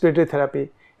 respiratory therapy,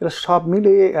 এরা সব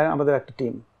মিলিয়ে আমাদের একটা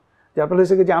টিম। যার ফলে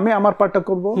হয়েছে যে আমি আমার পার্টটা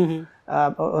করবো,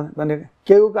 মানে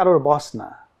কেউ কারোর বস না।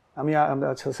 আমি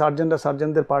সার্জনরা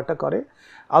সার্জনদের পার্টটা করে।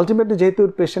 আলটিমেটলি যেহেতু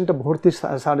পেশেন্টটা ভর্তি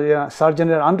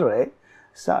সার্জনের আন্ডারে,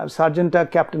 সার্জনটা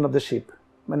ক্যাপ্টেন অফ দ্য শিপ,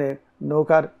 মানে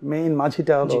নৌকার মেইন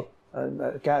মাঝিটা হলো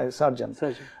সার্জন।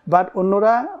 বাট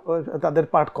অন্যরা তাদের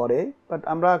পার্ট করে, বাট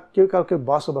আমরা কেউ কাউকে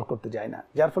বস ওভার করতে যাই না,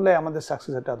 যার ফলে আমাদের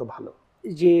সাকসেস এটা এত ভালো।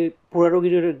 যে পোড়া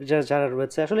রোগীর যারা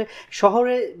রয়েছে, আসলে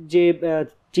শহরে যে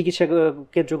চিকিৎসা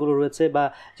কেন্দ্রগুলো রয়েছে বা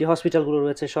যে হসপিটালগুলো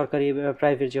রয়েছে, সরকারি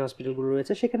প্রাইভেট যে হসপিটালগুলো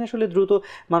রয়েছে, সেখানে আসলে দ্রুত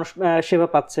মানুষ সেবা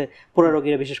পাচ্ছে পোড়া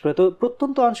রোগীরা বিশেষ করে। তো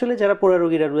প্রত্যন্ত অঞ্চলে যারা পোড়া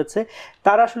রোগীরা রয়েছে,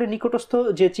 তারা আসলে নিকটস্থ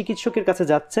যে চিকিৎসকের কাছে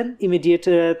যাচ্ছেন,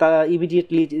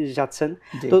 ইমিডিয়েটলি যাচ্ছেন।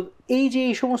 তো এই যে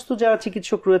এই সমস্ত যারা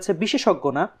চিকিৎসক রয়েছে, বিশেষজ্ঞ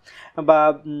না বা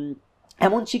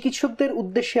এমন চিকিৎসকদের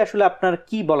উদ্দেশ্যে আসলে আপনার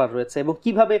কি বলার রয়েছে এবং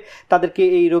কিভাবে তাদেরকে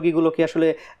এই রোগীগুলোকে আসলে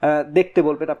দেখতে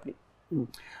বলবেন আপনি?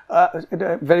 এটা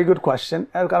ভেরি গুড কোয়েশ্চেন।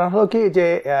 এর কারণ হলো কি যে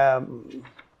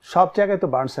সব জায়গায় তো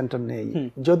বার্ন সেন্টার নেই।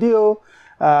 যদিও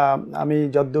আমি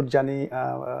যতদূর জানি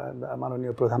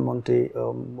মাননীয় প্রধানমন্ত্রী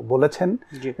বলেছেন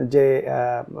যে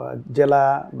জেলা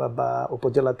বা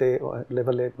উপজেলাতে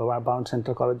লেভেলে বার্ন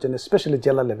সেন্টার করার জন্য, স্পেশালি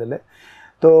জেলা লেভেলে।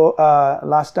 তো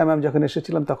লাস্ট টাইম আমি যখন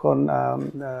এসেছিলাম তখন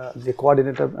যে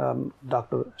কোঅর্ডিনেটর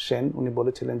ডক্টর সেন, উনি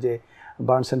বলেছিলেন যে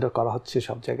বার্ন সেন্টার করা হচ্ছে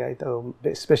সব জায়গায়, তো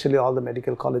specially all the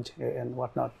medical college and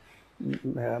what not,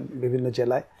 বিভিন্ন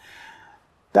জেলায়।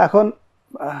 তো এখন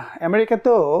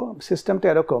আমেরিকাতেও সিস্টেমটা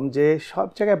এরকম যে সব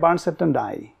জায়গায় বার্ন সেন্টার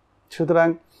নাই। সুতরাং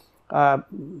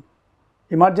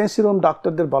ইমার্জেন্সি রুম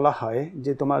ডক্টরদের বলা হয়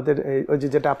যে তোমাদের ওই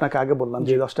যেটা আপনাকে আগে বললাম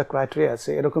যে 10টা ক্রাইটেরিয়া আছে,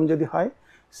 এরকম যদি হয়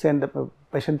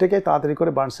পেশেন্টকে তাড়াতাড়ি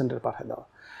করে বার্ন সেন্টার পাঠিয়ে দাও।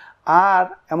 আর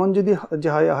এমন যদি যে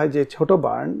হয় যে ছোট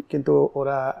বার্ন, কিন্তু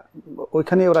ওরা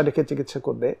ওইখানেই ওরা রেখে চিকিৎসা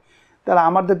করবে, তাহলে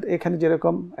আমাদের এখানে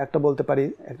যেরকম একটা বলতে পারি,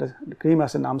 একটা ক্রিম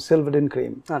আছে নাম সিলভারিন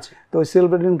ক্রিম। তো ওই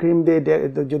সিলভারিন ক্রিম দিয়ে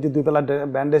যদি 2 বেলা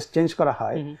ব্যান্ডেজ চেঞ্জ করা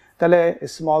হয়, তাহলে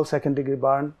স্মল সেকেন্ড ডিগ্রি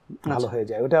বার্ন ভালো হয়ে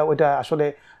যায়। ওটা আসলে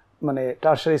মানে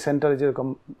টার্সারি সেন্টারে যেরকম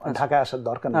ঢাকায় আসার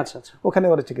দরকার নেই, ওখানে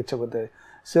ওরা চিকিৎসা করতে।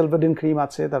 সিলভারিন ক্রিম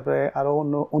আছে, তারপরে আরও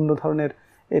অন্য ধরনের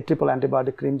ট্রিপল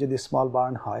অ্যান্টিবায়োটিক ক্রিম যদি স্মল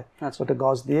বার্ন হয়, ওটা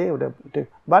গজ দিয়ে ওটা,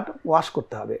 বাট ওয়াশ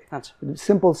করতে হবে,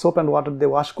 সিম্পল সোপ অ্যান্ড ওয়াটার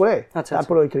দিয়ে ওয়াশ করে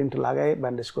তারপরে ওই ক্রিমটা লাগাই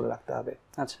ব্যান্ডেজ করে রাখতে হবে।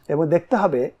 এবং দেখতে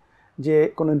হবে যে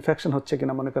কোনো ইনফেকশন হচ্ছে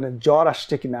কিনা, মনে করেন জ্বর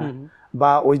আসছে কিনা,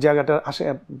 বা ওই জায়গাটার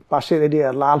পাশের এরিয়া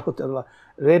লাল হচ্ছে,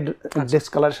 রেড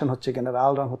ডিসকালারেশন হচ্ছে কিনা,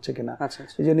 লাল রং হচ্ছে কিনা,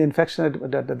 এই জন্য ইনফেকশনের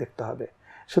এটা দেখতে হবে।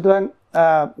 সুতরাং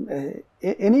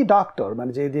এনি ডক্টর,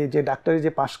 মানে যে ডাক্তারি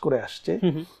যে পাশ করে আসছে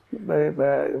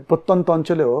প্রত্যন্ত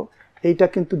অঞ্চলেও এইটা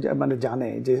কিন্তু মানে জানে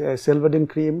যে সিলভারিন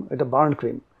ক্রিম এটা বার্ন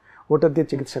ক্রিম, ওটা দিয়ে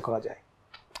চিকিৎসা করা যায়।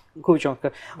 খুবই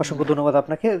চমৎকার, অসংখ্য ধন্যবাদ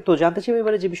আপনাকে। তো জানতে চাই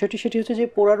এবারে যে বিষয়টি, সেটি হচ্ছে যে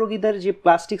পোড়া রোগীদের যে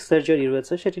প্লাস্টিক সার্জারি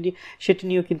রয়েছে সেটি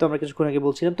নিয়েও কিন্তু আমরা কিছুক্ষণ আগে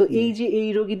বলছিলাম। তো এই যে এই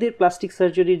রোগীদের প্লাস্টিক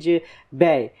সার্জারির যে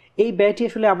ব্যয়, এই ব্যয়টি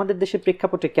আসলে আমাদের দেশের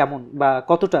প্রেক্ষাপটে কেমন বা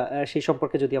কতটা, সেই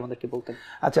সম্পর্কে যদি আমাদেরকে বলতেন।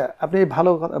 আচ্ছা, আপনি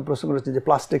ভালো প্রশ্ন করেছেন যে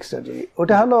প্লাস্টিক সার্জারি,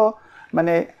 ওটা হলো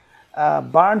মানে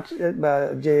বার্ন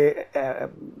যে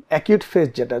অ্যাকিউট ফেজ,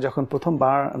 যেটা যখন প্রথম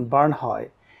বার্ন হয়,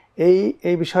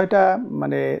 এই বিষয়টা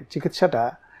মানে চিকিৎসাটা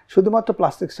শুধুমাত্র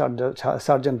প্লাস্টিক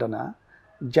সার্জনটা না,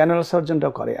 জেনারেল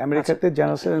সার্জনটাও করে। আমেরিকাতে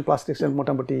জেনারেল সার্জন প্লাস্টিক সার্জন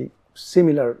মোটামুটি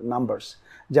সিমিলার নাম্বারস,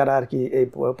 যারা আর কি এই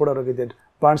পোড়া রোগীদের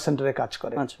বার্ন সেন্টারে কাজ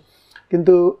করে।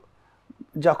 কিন্তু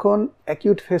যখন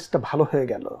অ্যাকিউট ফেজটা ভালো হয়ে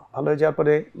যাওয়ার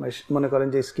পরে মনে করেন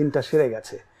যে স্কিনটা সেরে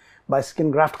গেছে বা স্কিন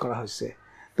গ্রাফট করা হয়েছে,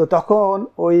 তো তখন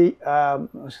ওই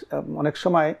অনেক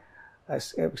সময়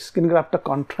স্কিন গ্রাফটটা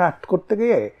কন্ট্রাক্ট করতে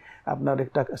গিয়ে আপনার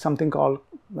একটা সামথিং কল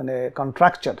মানে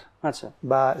কন্ট্রাকচার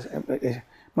বা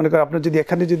মনে করেন আপনার যদি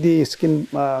এখানে যদি স্কিন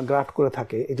গ্রাফট করে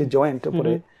থাকে এই যে জয়েন্ট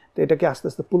উপরে, তো এটাকে আস্তে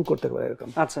আস্তে পুল করতে পারে এরকম।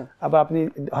 আচ্ছা, আবার আপনি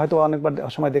হয়তো অনেকবার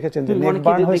সময় দেখেছেন যে নেক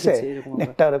বার্ন হয়েছে,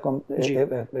 নেকটা এরকম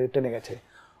টেনে গেছে,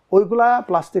 ওইগুলা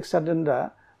প্লাস্টিক সার্জনরা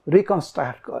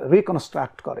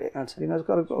রিকনস্ট্রাক্ট করে,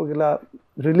 ওইগুলা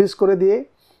রিলিজ করে দিয়ে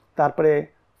তারপরে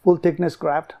ফুল থিকনেস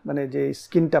গ্রাফট মানে যে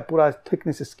স্কিনটা পুরো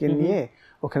থিকনেস স্কিন নিয়ে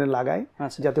ওখানে লাগায়,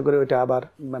 যাতে করে ওইটা আবার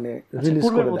মানে রিলিজ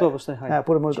করে দেয়। হ্যাঁ,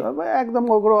 পুরো একদম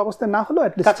ওগুলো অবস্থায় না হলেও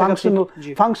অ্যাটলিস্ট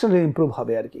ফাংশনালি ইমপ্রুভ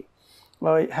হবে আর কি।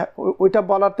 ওইটা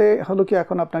বলাতে হলো কি,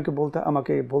 এখন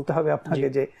আমাকে বলতে হবে আপনাকে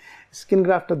যে স্কিন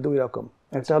গ্রাফটটা দুই রকম।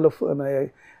 একটা হলো মানে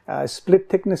স্প্লিট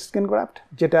থিকনেস স্কিন গ্রাফট,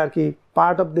 যেটা আর কি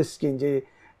পার্ট অফ দ্য স্কিন, যে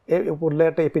উপর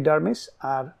লেয়ারটা epidermis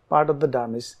R part of the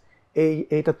dermis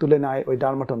এইটা তুলে নেয় ওই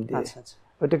ডার্মাটম দিয়ে,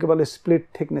 ওইটাকে বলে স্প্লিট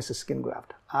থিকনেস স্কিন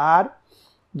গ্রাফট। আর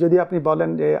যদি আপনি বলেন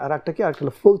যে আর একটা কি, আর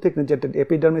একটা ফুল থিকনেস, যেটা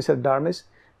এপিডার্মিস আর ডার্মিস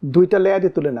দুইটা লেয়ারে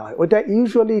তুলে নেওয়া হয়, ওইটা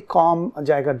ইউজুয়ালি কম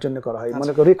জায়গার জন্য করা হয়,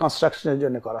 মনে করি রিকনস্ট্রাকশনের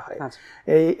জন্য করা হয়।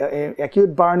 এই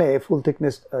অ্যাকিউট বার্নে ফুল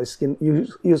থিকনেস স্কিন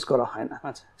ইউজ করা হয় না,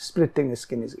 স্প্লিট থিকনেস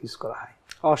স্কিন ইউজ করা হয়।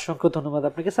 অসংখ্য ধন্যবাদ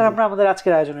আপনাকে স্যার। আমরা আমাদের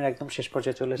আজকের আয়োজনের একদম শেষ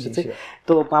পর্যায়ে চলে এসেছি।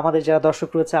 তো আমাদের যারা দর্শক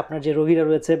রয়েছে, আপনার যে রোগীরা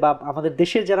রয়েছে বা আমাদের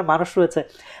দেশের যারা মানুষ রয়েছে,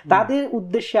 তাদের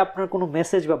উদ্দেশ্যে আপনার কোনো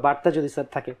মেসেজ বা বার্তা যদি স্যার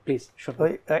থাকে প্লিজ শুনুন।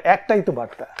 একটাই তো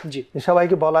বার্তা, জি,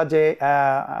 সবাইকে বলা যে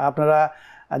আপনারা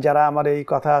যারা আমার এই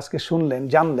কথা আজকে শুনলেন,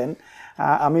 জানলেন,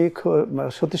 আমি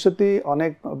সত্যি সত্যি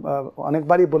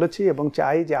অনেকবারই বলেছি এবং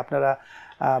চাই যে আপনারা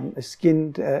স্কিন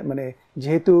মানে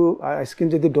যেহেতু স্কিন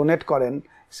যদি ডোনেট করেন,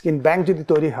 স্কিন ব্যাংক যদি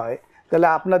তৈরি হয়,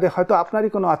 তাহলে হয়তো আপনারই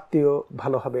কোনো আত্মীয়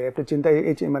ভালো হবে, আপনি চিন্তায়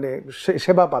মানে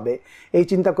সেবা পাবে, এই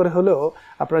চিন্তা করে হলেও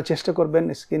আপনারা চেষ্টা করবেন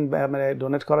স্কিন মানে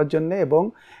ডোনেট করার জন্যে, এবং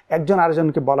একজন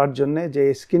আরেকজনকে বলার জন্যে যে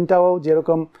স্কিনটাও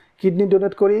যেরকম কিডনি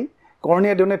ডোনেট করি,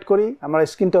 কর্নিয়া ডোনেট করি, আমরা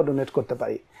স্কিনটাও ডোনেট করতে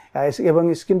পারি। এবং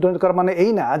স্কিন ডোনেট করা মানে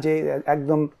এই না যে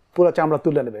একদম পুরো চামড়া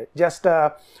তুলে নেবে, জাস্ট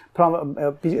ফ্রম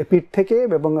পিঠ থেকে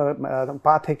এবং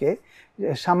পা থেকে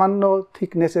সামান্য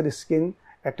থিকনেসের স্কিন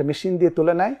একটা মেশিন দিয়ে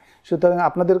তুলে নেয়। সুতরাং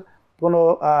আপনাদের কোনো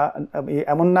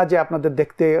এমন না যে আপনাদের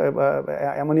দেখতে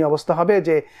এমনই অবস্থা হবে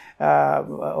যে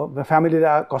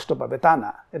ফ্যামিলিরা কষ্ট পাবে, তা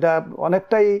না, এটা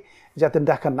অনেকটাই যাতে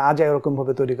দেখা না যায়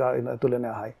ওরকমভাবে তুলে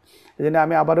নেওয়া হয়। এই জন্য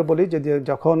আমি আবারও বলি যে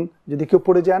যদি কেউ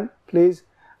পড়ে যান, প্লিজ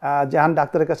যান,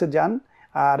 ডাক্তারের কাছে যান।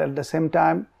 আর অ্যাট দ্য সেম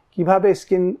টাইম কীভাবে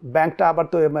স্কিন ব্যাংকটা আবার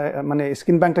তো মানে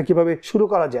স্কিন ব্যাংকটা কীভাবে শুরু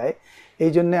করা যায়,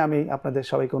 এই জন্যে আমি আপনাদের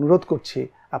সবাইকে অনুরোধ করছি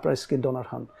আপনারা স্কিন ডোনার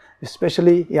হন,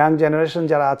 স্পেশালি ইয়াং জেনারেশন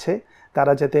যারা আছে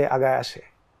তারা যাতে আগায় আসে।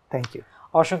 Thank you.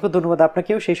 অসংখ্য ধন্যবাদ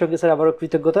আপনাকেও। সেই সঙ্গে স্যার আবারও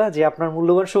কৃতজ্ঞতা যে আপনার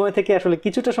মূল্যবান সময় থেকে আসলে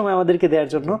কিছুটা সময় আমাদেরকে দেওয়ার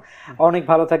জন্য। অনেক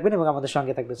ভালো থাকবেন এবং আমাদের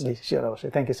সঙ্গে থাকবেন। জি শিওর,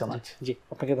 অবশ্যই। Thank you so much. জি,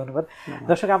 আপনাকে ধন্যবাদ।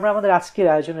 দর্শক, আমরা আমাদের আজকের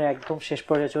আয়োজনের একদম শেষ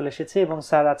পর্যায়ে চলে এসেছি এবং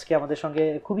স্যার আজকে আমাদের সঙ্গে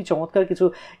খুবই চমৎকার কিছু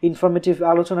ইনফরমেটিভ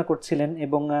আলোচনা করছিলেন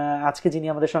এবং আজকে যিনি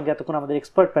আমাদের সঙ্গে এতক্ষণ আমাদের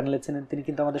এক্সপার্ট প্যানেলে ছিলেন তিনি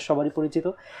কিন্তু আমাদের সবারই পরিচিত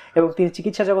এবং তিনি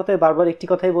চিকিৎসা জগতে বারবার একটি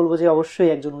কথাই বলবো যে অবশ্যই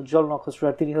একজন উজ্জ্বল নক্ষত্র,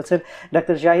 আর তিনি হচ্ছেন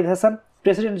doctor Zahid Hasan,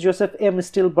 president Joseph am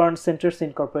still burn saunters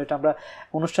ইনকরপোরেট। আমরা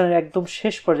অনুষ্ঠানের একদম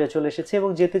শেষ পর্যায়ে চলে এসেছি এবং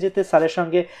যেতে যেতে স্যারের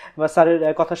সঙ্গে বা স্যারের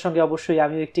কথার সঙ্গে অবশ্যই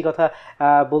আমিও একটি কথা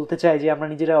বলতে চাই যে আমরা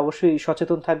নিজেরা অবশ্যই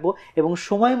সচেতন থাকব এবং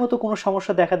সময় মতো কোনো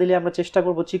সমস্যা দেখা দিলে আমরা চেষ্টা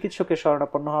করব চিকিৎসকের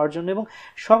শরণাপন্ন হওয়ার জন্য এবং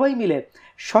সবাই মিলে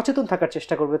সচেতন থাকার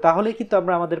চেষ্টা করবে। তাহলেই কিন্তু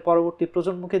আমরা আমাদের পরবর্তী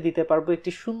প্রজন্মকে দিতে পারবো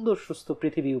একটি সুন্দর সুস্থ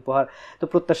পৃথিবী উপহার। তো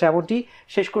প্রত্যাশা এমনটি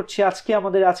শেষ করছি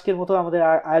আজকের মতো আমাদের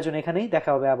আয়োজন এখানেই।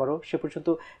 দেখা হবে আবারও। সে পর্যন্ত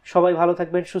সবাই ভালো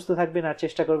থাকবেন, সুস্থ থাকবেন আর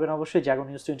চেষ্টা করবেন অবশ্যই জাগো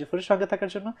নিউজ 24 এর সঙ্গে থাকার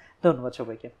জন্য। ধন্যবাদ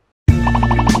সবাইকে।